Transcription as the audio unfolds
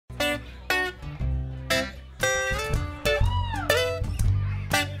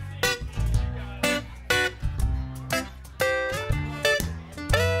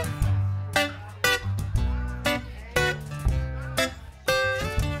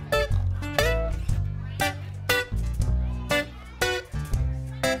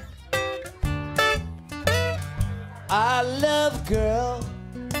girl,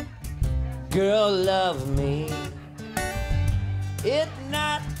 girl love me. It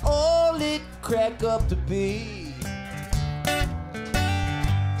not all it crack up to be.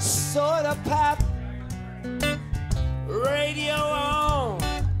 Soda pop, radio on,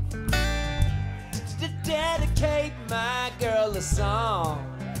 to dedicate my girl a song.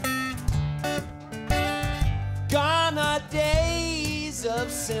 Gone are days of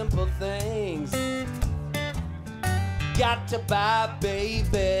simple things. Got to buy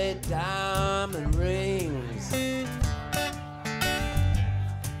baby diamond rings.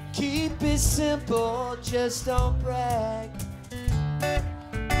 Keep it simple, just don't brag.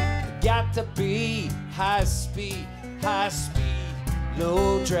 Got to be high speed,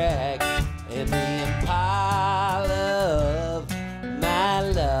 low drag. And the Impala of my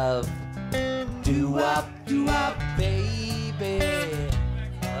love. Do-wop, baby,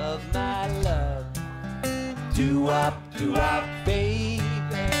 of my love. Do-wop, baby,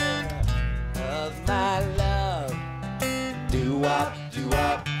 of my love. Do-wop,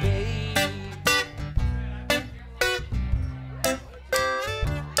 baby.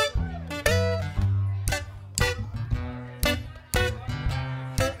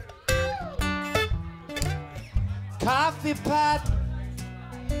 Coffee pot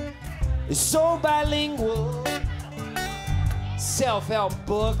is so bilingual. Self-help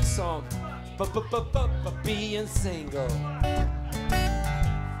books on being single.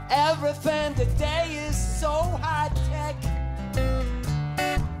 Everything today is so high-tech.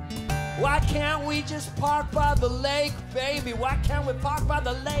 Why can't we just park by the lake, baby? Why can't we park by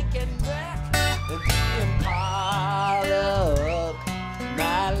the lake and back? And the Impala,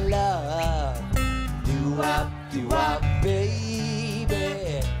 my love. Do-wop,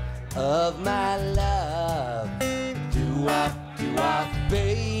 baby, of my love. Do-wop,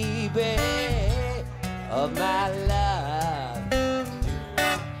 baby, of my love.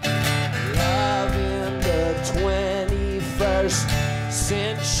 Love in the 21st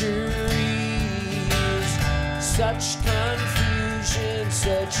centuries. Such confusion,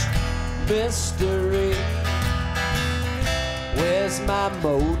 such mystery. Where's my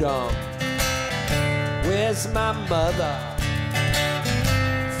modem? Where's my mother?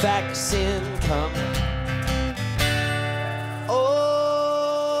 Fax income.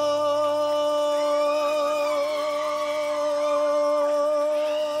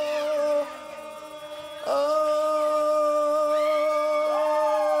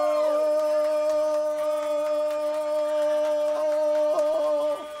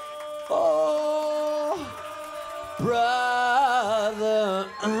 Brother,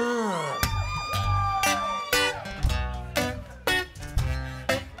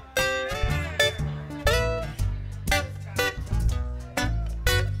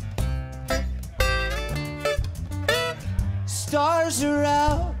 stars are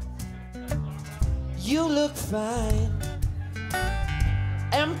out, you look fine.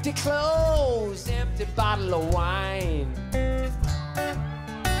 Empty clothes, empty bottle of wine.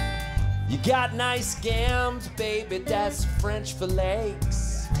 You got nice gams, baby, that's French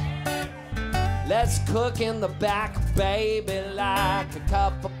fillets. Let's cook in the back, baby, like a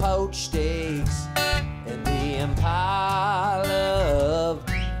couple poached eggs. And the Impala of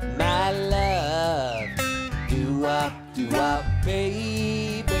my love. Do-wop,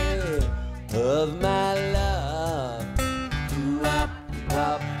 baby, of my love. Do-wop,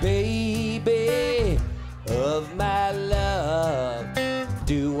 baby, of my love.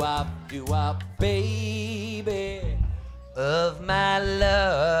 Do-wop, baby, of my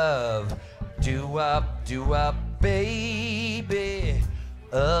love. Do-wop, baby,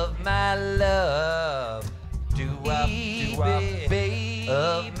 of my love. Do-wop, baby,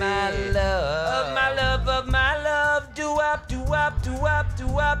 of my love. Of my love, of my love. Do-wop, do-wop, do-wop,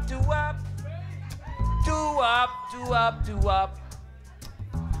 do-wop, do-wop. Do-wop, do-wop,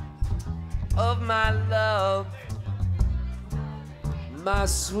 of my love. My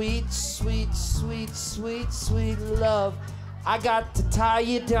sweet, sweet, sweet, sweet, sweet love. I got to tie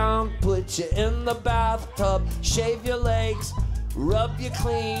you down, put you in the bathtub, shave your legs, rub you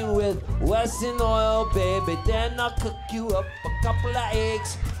clean with Wesson oil, baby. Then I'll cook you up a couple of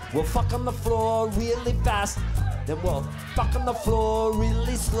eggs. We'll fuck on the floor really fast, then we'll fuck on the floor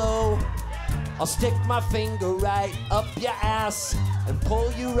really slow. I'll stick my finger right up your ass and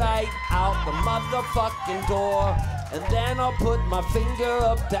pull you right out the motherfucking door. And then I'll put my finger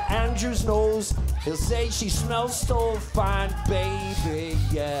up to Andrew's nose. He'll say she smells so fine, baby,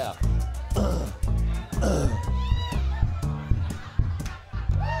 yeah.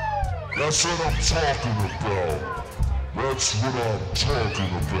 That's what I'm talking about. That's what I'm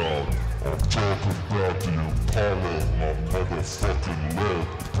talking about. I'm talking about the Impala, my motherfucking leg,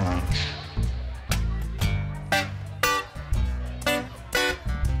 bitch.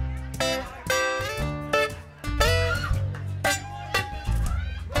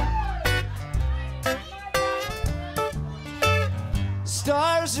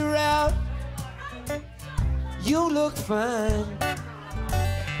 Stars are out, you look fine.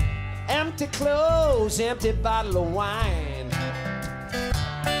 Empty clothes, empty bottle of wine.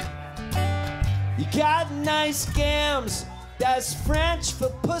 You got nice gams, that's French for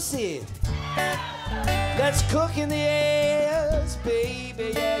pussy. That's cooking the ass,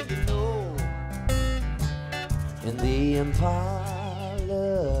 baby, yeah, you know. And the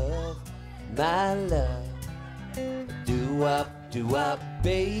Impala, my love, do up,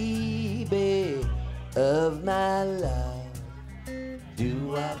 baby, of my love.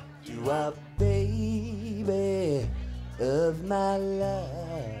 Do up, baby, of my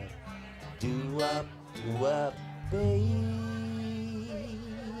love. Do up, baby.